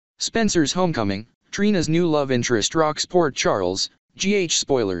Spencer's homecoming, Trina's new love interest rocks Port Charles, GH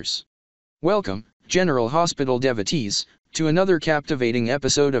spoilers. Welcome, General Hospital devotees, to another captivating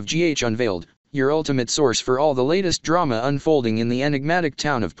episode of GH Unveiled, your ultimate source for all the latest drama unfolding in the enigmatic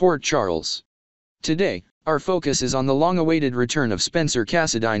town of Port Charles. Today, our focus is on the long-awaited return of Spencer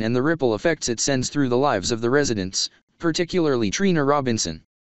Cassadine and the ripple effects it sends through the lives of the residents, particularly Trina Robinson.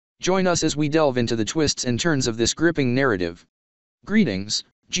 Join us as we delve into the twists and turns of this gripping narrative. Greetings,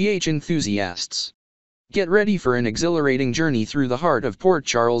 GH enthusiasts. Get ready for an exhilarating journey through the heart of Port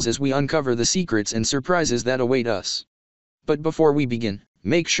Charles as we uncover the secrets and surprises that await us. But before we begin,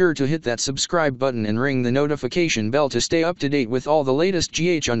 make sure to hit that subscribe button and ring the notification bell to stay up to date with all the latest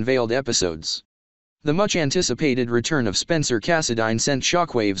GH Unveiled episodes. The much-anticipated return of Spencer Cassadine sent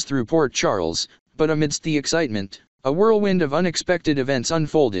shockwaves through Port Charles, but amidst the excitement, a whirlwind of unexpected events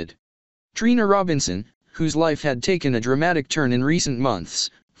unfolded. Trina Robinson, whose life had taken a dramatic turn in recent months,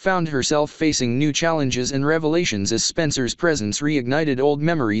 found herself facing new challenges and revelations as Spencer's presence reignited old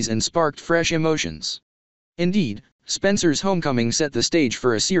memories and sparked fresh emotions. Indeed, Spencer's homecoming set the stage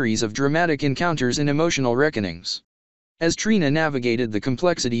for a series of dramatic encounters and emotional reckonings. As Trina navigated the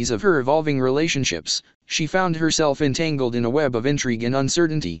complexities of her evolving relationships, she found herself entangled in a web of intrigue and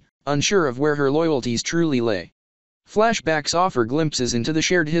uncertainty, unsure of where her loyalties truly lay. Flashbacks offer glimpses into the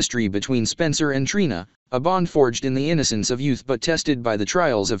shared history between Spencer and Trina, a bond forged in the innocence of youth but tested by the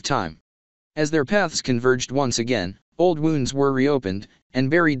trials of time. As their paths converged once again, old wounds were reopened, and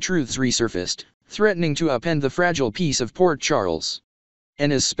buried truths resurfaced, threatening to upend the fragile peace of Port Charles.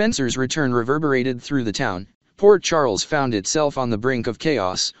 And as Spencer's return reverberated through the town, Port Charles found itself on the brink of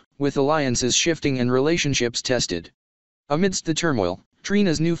chaos, with alliances shifting and relationships tested. Amidst the turmoil,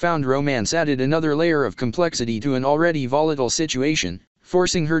 Trina's newfound romance added another layer of complexity to an already volatile situation,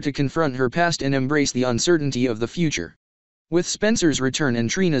 forcing her to confront her past and embrace the uncertainty of the future. With Spencer's return and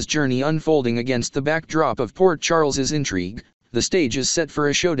Trina's journey unfolding against the backdrop of Port Charles's intrigue, the stage is set for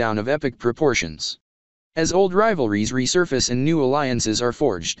a showdown of epic proportions. As old rivalries resurface and new alliances are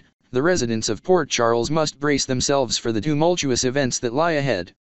forged, the residents of Port Charles must brace themselves for the tumultuous events that lie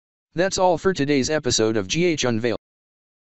ahead. That's all for today's episode of GH Unveiled.